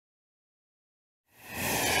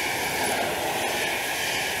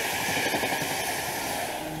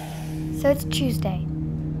So it's Tuesday,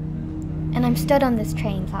 and I'm stood on this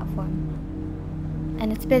train platform,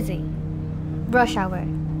 and it's busy, rush hour,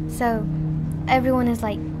 so everyone is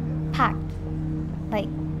like packed, like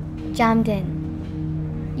jammed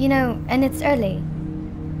in, you know, and it's early,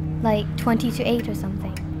 like 20 to 8 or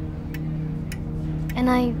something, and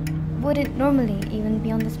I wouldn't normally even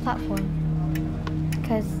be on this platform,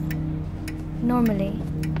 because normally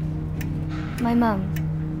my mum,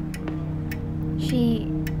 she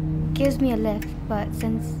gives me a lift, but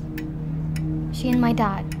since she and my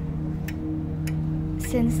dad,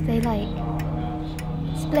 since they like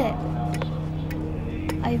split,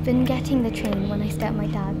 I've been getting the train when I stay at my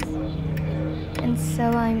dad's, and so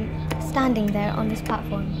I'm standing there on this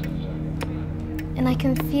platform, and I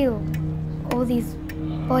can feel all these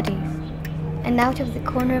bodies, and out of the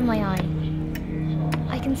corner of my eye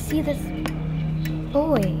I can see this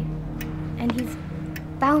boy, and he's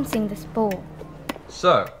bouncing this ball.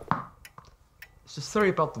 So, it's a theory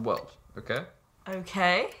about the world, okay?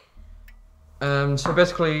 Okay. So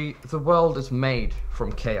basically, the world is made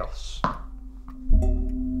from chaos.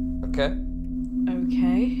 Okay?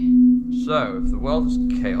 Okay. So, if the world is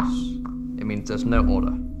chaos, it means there's no order.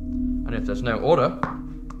 And if there's no order,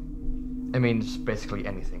 it means basically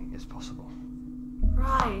anything is possible.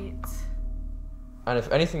 Right. And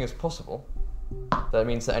if anything is possible, that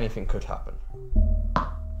means that anything could happen.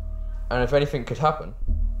 And if anything could happen,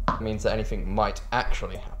 it means that anything might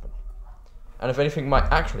actually happen. And if anything might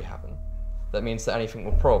actually happen, that means that anything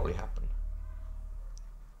will probably happen.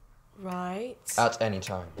 Right. At any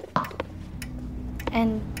time.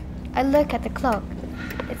 And I look at the clock.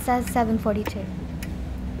 It says 7:42.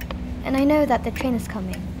 And I know that the train is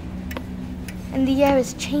coming. And the air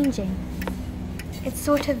is changing. It's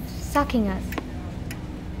sort of sucking us.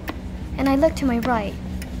 And I look to my right,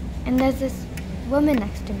 and there's this woman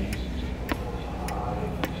next to me.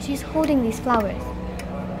 She's holding these flowers.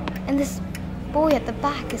 And this boy at the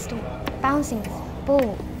back is still bouncing this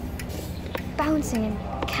ball. Bouncing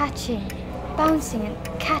and catching, bouncing and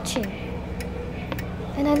catching.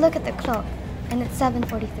 And I look at the clock, and it's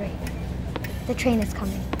 7:43. The train is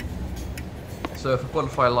coming. So if a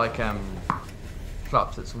butterfly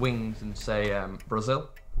flaps its wings and say Brazil,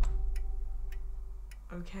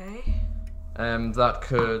 Okay. that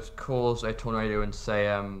could cause a tornado in say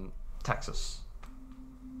Texas.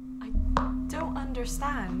 I don't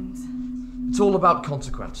understand. It's all about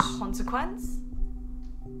consequence. Consequence?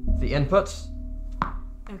 The inputs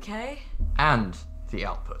Okay. and the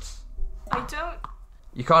outputs. I don't...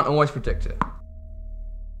 You can't always predict it.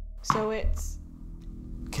 So it's...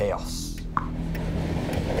 Chaos.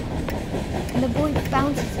 And the boy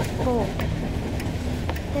bounces his ball.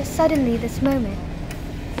 There's suddenly this moment,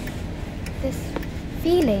 this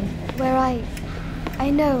feeling where I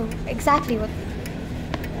know exactly what's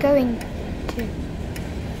going to,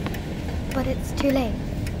 but it's too late.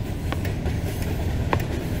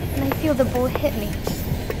 And I feel the ball hit me.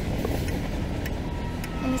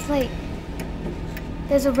 And it's like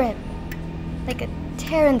there's a rip, like a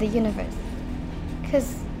tear in the universe.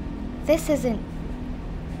 'Cause this isn't,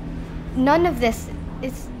 none of this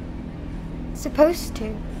is supposed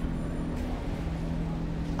to.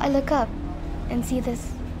 I look up and see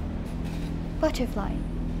this butterfly,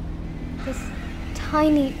 this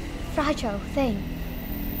tiny, fragile thing,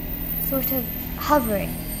 sort of hovering,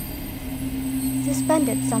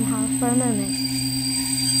 suspended somehow for a moment,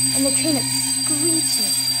 and the train, it's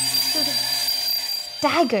screeching, sort of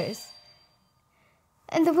staggers,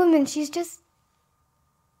 and the woman, she's just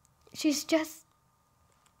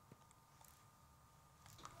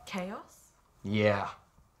Chaos? Yeah.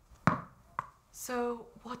 So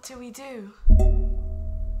what do we do?